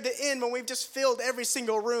prepare the end when we've just filled every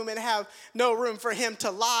single room and have no room for him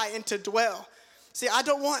to lie and to dwell. See, I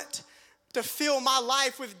don't want to fill my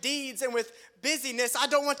life with deeds and with busyness. I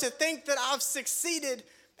don't want to think that I've succeeded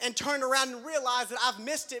and turn around and realize that I've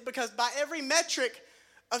missed it, because by every metric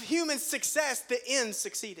of human success, the end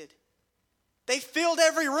succeeded. They filled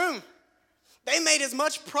every room. They made as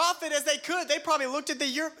much profit as they could. They probably looked at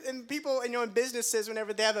and people, in businesses,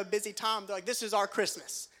 whenever they have a busy time, they're like, this is our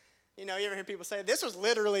Christmas. You ever hear people say, this was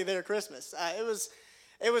literally their Christmas. It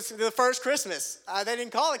was the first Christmas. They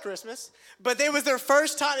didn't call it Christmas, but it was their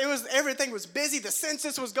first time. Everything was busy. The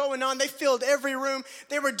census was going on. They filled every room.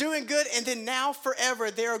 They were doing good. And then now forever,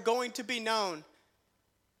 they are going to be known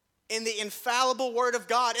in the infallible word of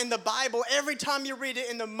God, in the Bible. Every time you read it,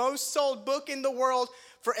 in the most sold book in the world,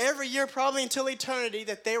 for every year, probably until eternity,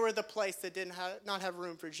 that they were the place that did not have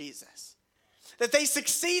room for Jesus. That they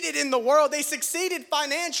succeeded in the world. They succeeded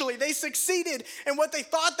financially. They succeeded in what they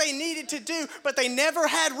thought they needed to do, but they never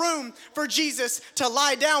had room for Jesus to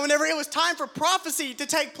lie down. Whenever it was time for prophecy to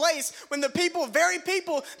take place, when the very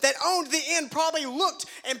people that owned the end probably looked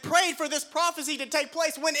and prayed for this prophecy to take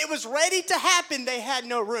place, when it was ready to happen, they had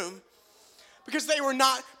no room, because they were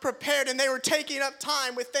not prepared, and they were taking up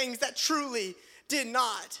time with things that truly did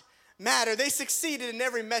not matter. They succeeded in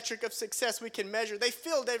every metric of success we can measure. They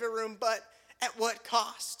filled every room, but at what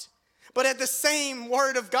cost? But at the same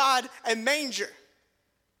word of God, a manger,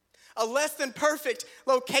 a less than perfect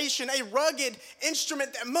location, a rugged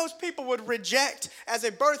instrument that most people would reject as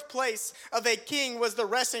a birthplace of a king, was the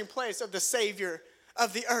resting place of the Savior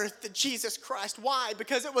of the earth, the Jesus Christ. Why?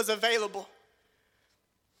 Because it was available.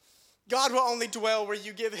 God will only dwell where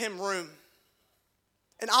you give him room.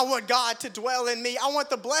 And I want God to dwell in me. I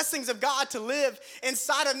want the blessings of God to live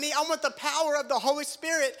inside of me. I want the power of the Holy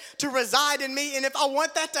Spirit to reside in me. And if I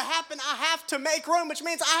want that to happen, I have to make room, which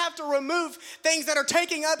means I have to remove things that are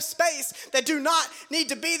taking up space that do not need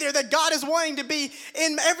to be there, that God is wanting to be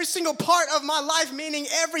in every single part of my life, meaning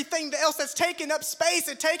everything else that's taking up space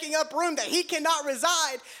and taking up room that he cannot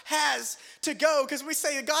reside has to go. Because we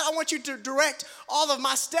say, God, I want you to direct all of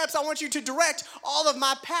my steps. I want you to direct all of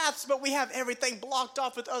my paths, but we have everything blocked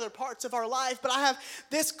off with other parts of our life. But I have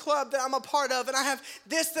this club that I'm a part of, and I have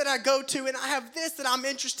this that I go to, and I have this that I'm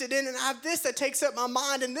interested in, and I have this that takes up my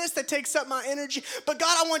mind, and this that takes up my energy. But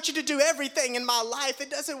God, I want you to do everything in my life. It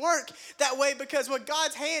doesn't work that way, because with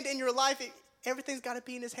God's hand in your life, everything's got to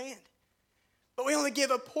be in his hand. But we only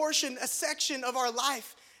give a portion, a section of our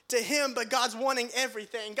life to him, but God's wanting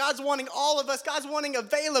everything. God's wanting all of us. God's wanting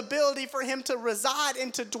availability for him to reside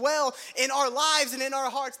and to dwell in our lives and in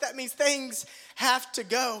our hearts. That means things have to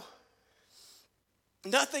go.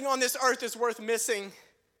 Nothing on this earth is worth missing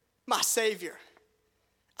my Savior.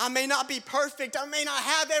 I may not be perfect. I may not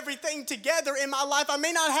have everything together in my life. I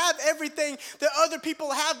may not have everything that other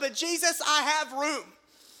people have, but Jesus, I have room.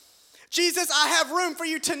 Jesus, I have room for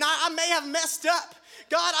you tonight. I may have messed up.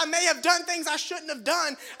 God, I may have done things I shouldn't have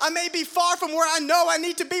done. I may be far from where I know I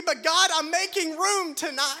need to be, but God, I'm making room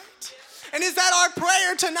tonight. And is that our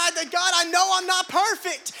prayer tonight? That God, I know I'm not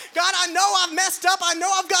perfect. God, I know I've messed up. I know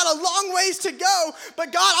I've got a long ways to go.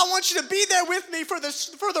 But God, I want you to be there with me for the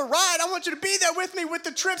ride. I want you to be there with me with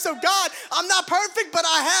the trip. So God, I'm not perfect, but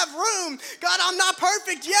I have room. God, I'm not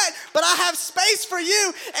perfect yet, but I have space for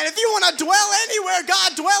you. And if you want to dwell anywhere,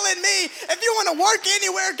 God, dwell in me. If you want to work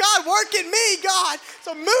anywhere, God, work in me, God.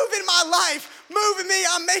 So move in my life. Move in me.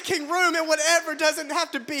 I'm making room, and whatever doesn't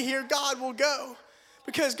have to be here, God will go.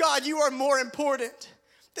 Because, God, you are more important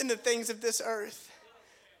than the things of this earth.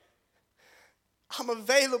 I'm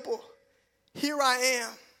available. Here I am.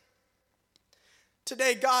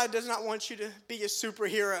 Today, God does not want you to be a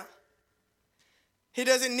superhero. He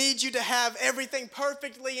doesn't need you to have everything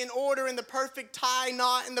perfectly in order, and the perfect tie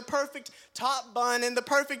knot, and the perfect top bun, and the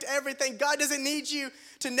perfect everything. God doesn't need you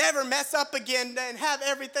to never mess up again and have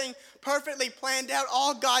everything perfectly planned out.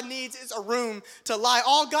 All God needs is a room to lie.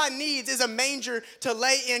 All God needs is a manger to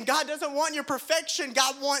lay in. God doesn't want your perfection.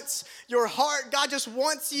 God wants your heart. God just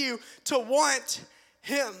wants you to want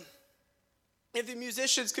him. If the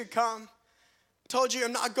musicians could come. I told you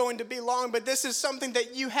I'm not going to be long, but this is something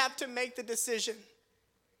that you have to make the decision.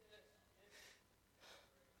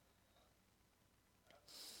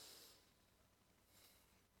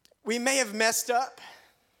 We may have messed up.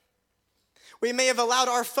 We may have allowed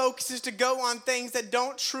our focuses to go on things that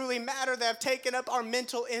don't truly matter, that have taken up our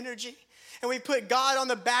mental energy. And we put God on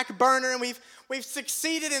the back burner, and we've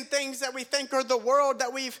succeeded in things that we think are the world,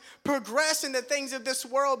 that we've progressed in the things of this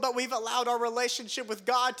world, but we've allowed our relationship with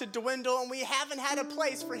God to dwindle, and we haven't had a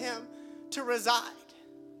place for him to reside.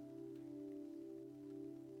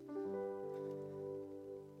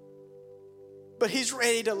 But he's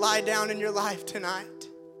ready to lie down in your life tonight.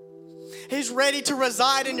 He's ready to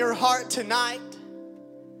reside in your heart tonight.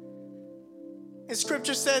 And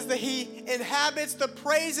scripture says that he inhabits the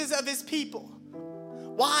praises of his people.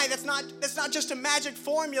 Why? That's not just a magic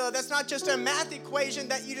formula. That's not just a math equation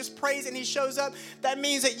that you just praise and he shows up. That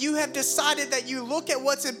means that you have decided that you look at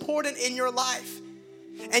what's important in your life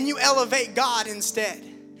and you elevate God instead.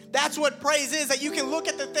 That's what praise is, that you can look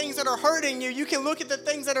at the things that are hurting you. You can look at the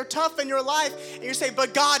things that are tough in your life and you say,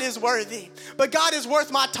 but God is worthy. But God is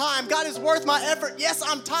worth my time. God is worth my effort. Yes,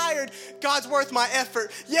 I'm tired. God's worth my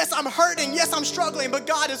effort. Yes, I'm hurting. Yes, I'm struggling, but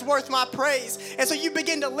God is worth my praise. And so you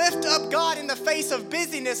begin to lift up God in the face of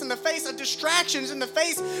busyness, in the face of distractions, in the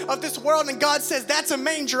face of this world. And God says, that's a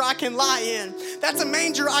manger I can lie in. That's a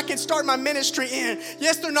manger I can start my ministry in.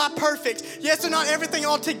 Yes, they're not perfect. Yes, they're not everything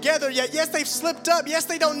all together yet. Yes, they've slipped up. Yes,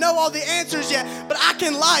 they don't know all the answers yet, but I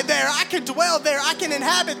can lie there. I can dwell there. I can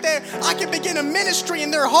inhabit there. I can begin a ministry in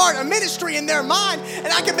their heart, a ministry in their mind, and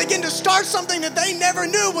I can begin to start something that they never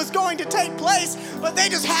knew was going to take place, but they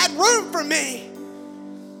just had room for me.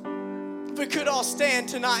 If we could all stand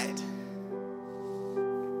tonight.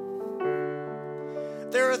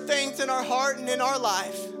 There are things in our heart and in our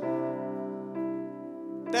life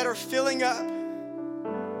that are filling up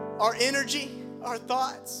our energy, our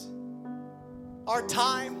thoughts, our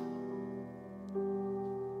time.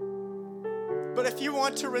 But if you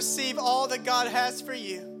want to receive all that God has for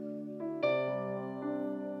you,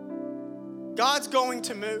 God's going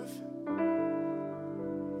to move.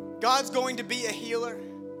 God's going to be a healer.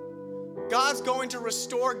 God's going to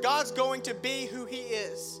restore. God's going to be who he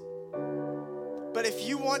is. But if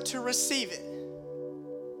you want to receive it,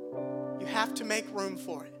 you have to make room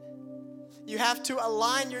for it. You have to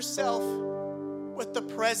align yourself with the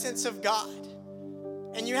presence of God.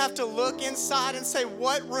 And you have to look inside and say,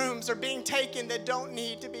 what rooms are being taken that don't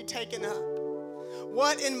need to be taken up?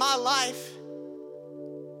 What in my life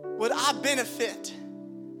would I benefit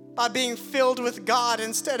by being filled with God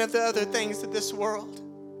instead of the other things of this world?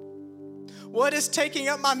 What is taking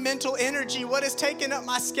up my mental energy? What is taking up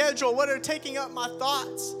my schedule? What are taking up my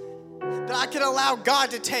thoughts that I can allow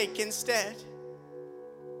God to take instead?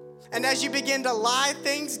 And as you begin to lie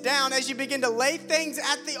things down, as you begin to lay things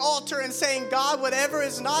at the altar and saying, God, whatever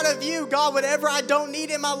is not of you, God, whatever I don't need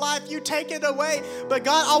in my life, you take it away. But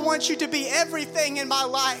God, I want you to be everything in my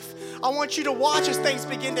life. I want you to watch as things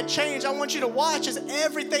begin to change. I want you to watch as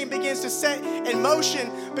everything begins to set in motion.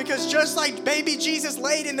 Because just like baby Jesus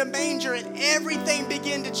laid in the manger and everything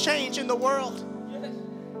began to change in the world,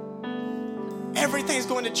 everything's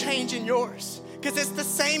going to change in yours. Because it's the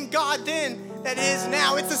same God then that is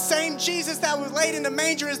now. It's the same Jesus that was laid in the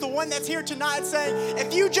manger is the one that's here tonight saying,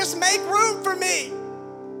 if you just make room for me,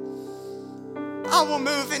 I will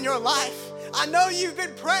move in your life. I know you've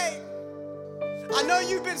been praying. I know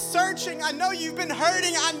you've been searching. I know you've been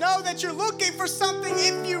hurting. I know that you're looking for something.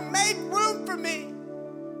 If you make room for me,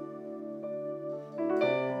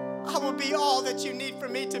 I will be all that you need for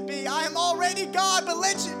me to be. I am already God, but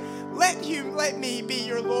let me be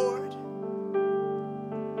your Lord.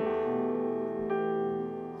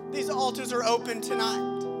 These altars are open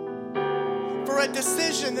tonight for a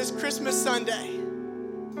decision this Christmas Sunday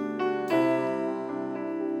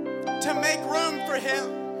to make room for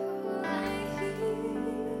Him.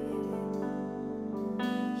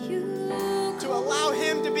 To allow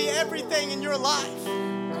Him to be everything in your life.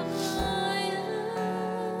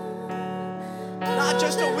 Not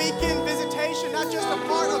just a weekend visitation, not just a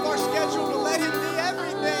part of our schedule, but let Him be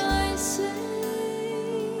everything.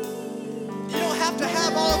 You don't have to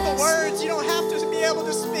have all of the words. You don't have to be able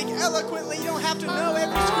to speak eloquently. You don't have to know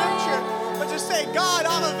every scripture. But just say, God,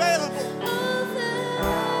 I'm available.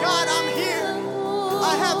 God, I'm here.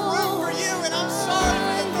 I have room for you, and I'm sorry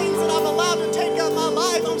for the things that I've allowed to take up my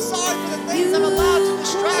life. I'm sorry for the things I've allowed to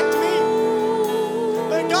distract me.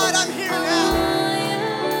 But God, I'm here now.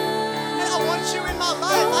 And I want you in my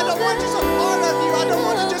life. I don't want just a part of you. I don't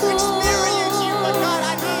want to just experience you. But God,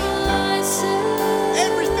 I need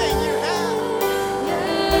everything you have.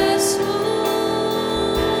 Yes, Lord.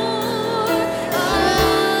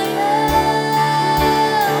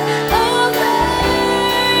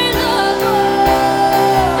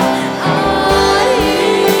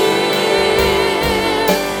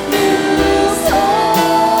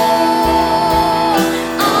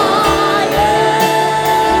 I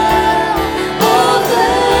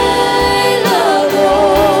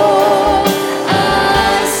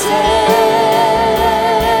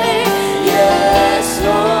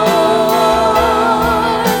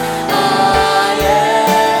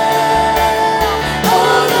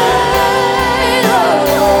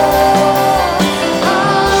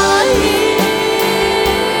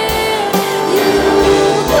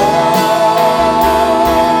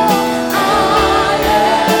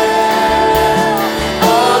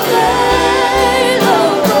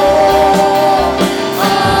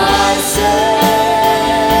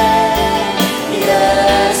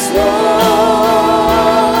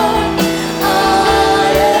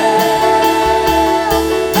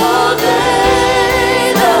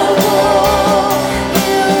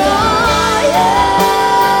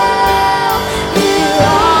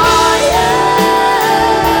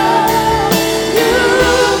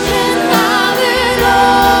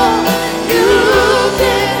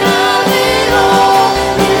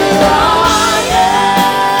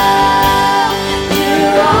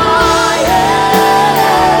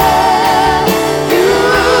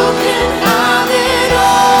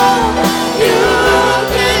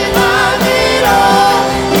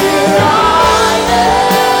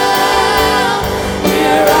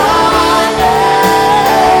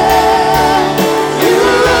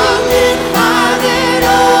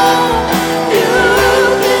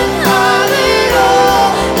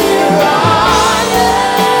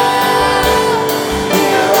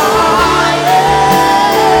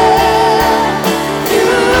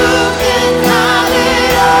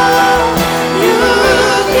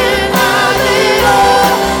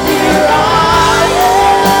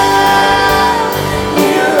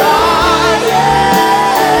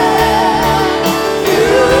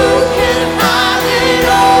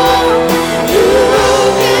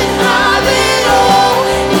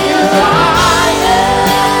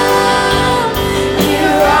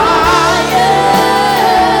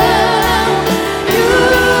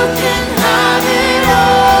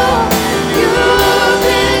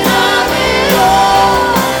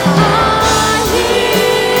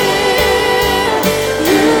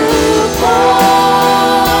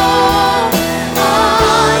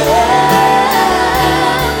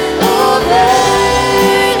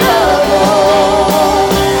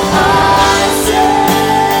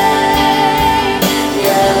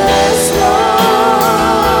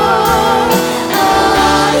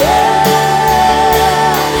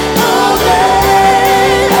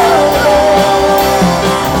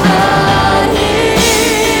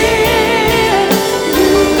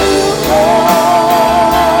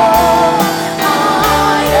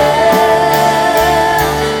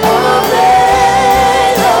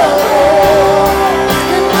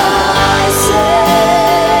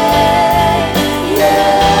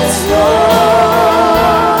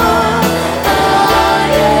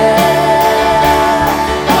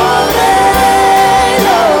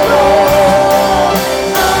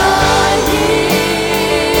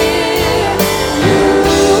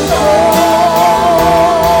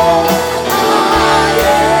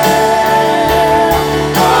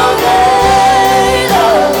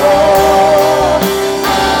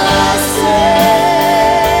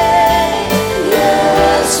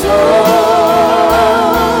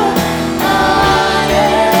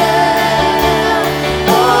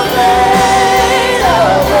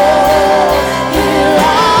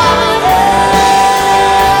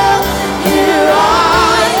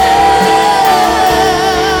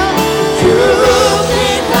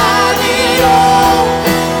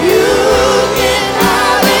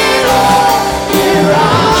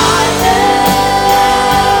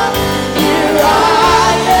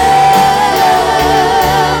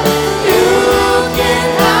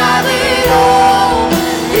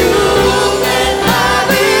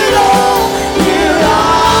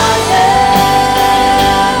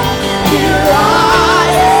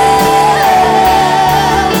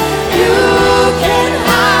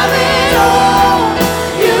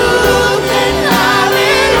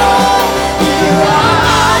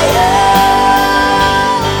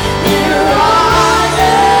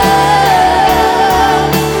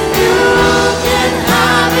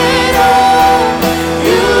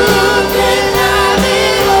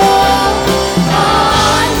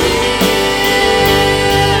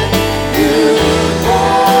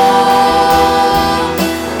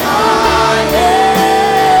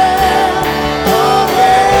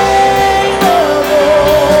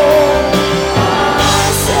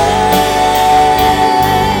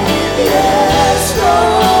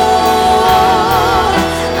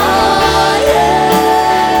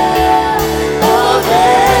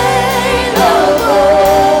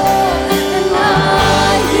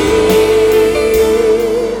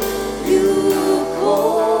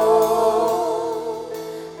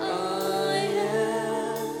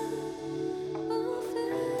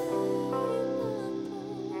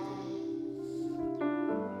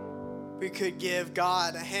we could give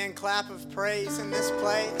God a hand clap of praise in this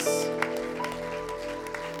place.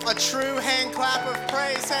 A true hand clap of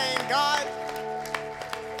praise, saying, God,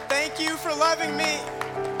 thank you for loving me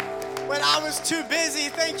when I was too busy.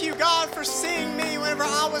 Thank you, God, for seeing me whenever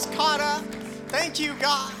I was caught up. Thank you,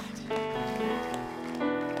 God.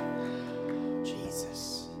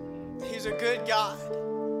 Jesus, He's a good God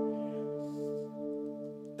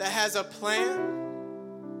that has a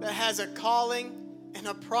plan, that has a calling and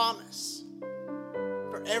a promise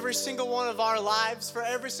for every single one of our lives, for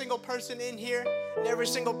every single person in here and every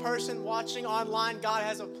single person watching online. God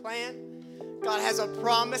has a plan. God has a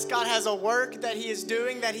promise. God has a work that He is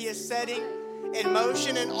doing, that He is setting in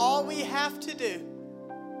motion. And all we have to do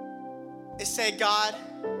is say, God,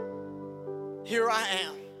 here I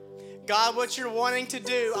am. God, what you're wanting to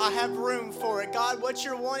do, I have room for it. God, what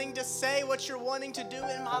you're wanting to say, what you're wanting to do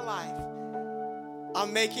in my life,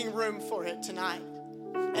 I'm making room for it tonight.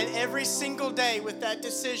 And every single day with that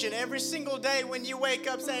decision, every single day when you wake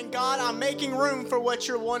up saying, God, I'm making room for what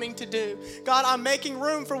you're wanting to do. God, I'm making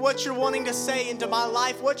room for what you're wanting to say into my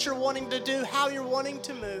life, what you're wanting to do, how you're wanting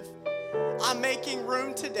to move. I'm making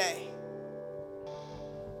room today.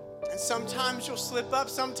 And sometimes you'll slip up.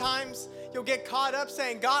 Sometimes you'll get caught up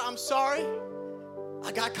saying, God, I'm sorry.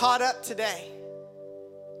 I got caught up today.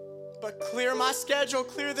 But clear my schedule,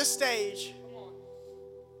 clear the stage.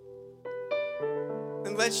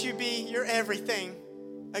 And let you be your everything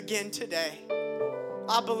again today.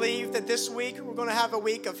 I believe that this week we're going to have a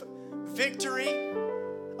week of victory,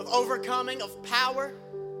 of overcoming, of power,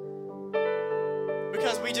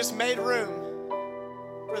 because we just made room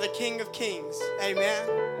for the King of Kings. Amen.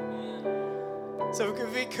 So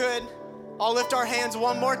if we could all lift our hands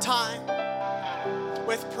one more time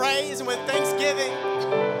with praise and with thanksgiving,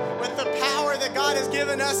 with the power that God has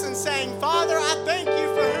given us, and saying, Father, I thank you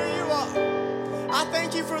for who you are. I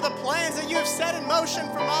thank you for the plans that you have set in motion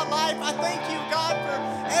for my life. I thank you, God, for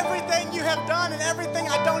everything you have done and everything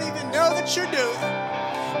I don't even know that you're doing.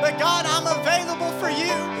 But God, I'm available for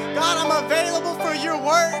you. God, I'm available for your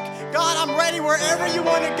work. God, I'm ready wherever you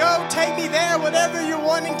want to go. Take me there, whatever you're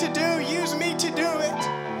wanting to do. Use me to do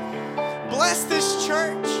it. Bless this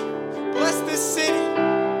church. Bless this city.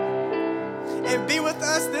 And be with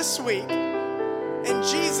us this week. In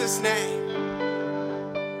Jesus' name.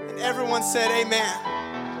 Everyone said amen.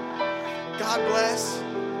 God bless.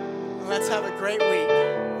 And let's have a great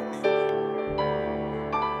week.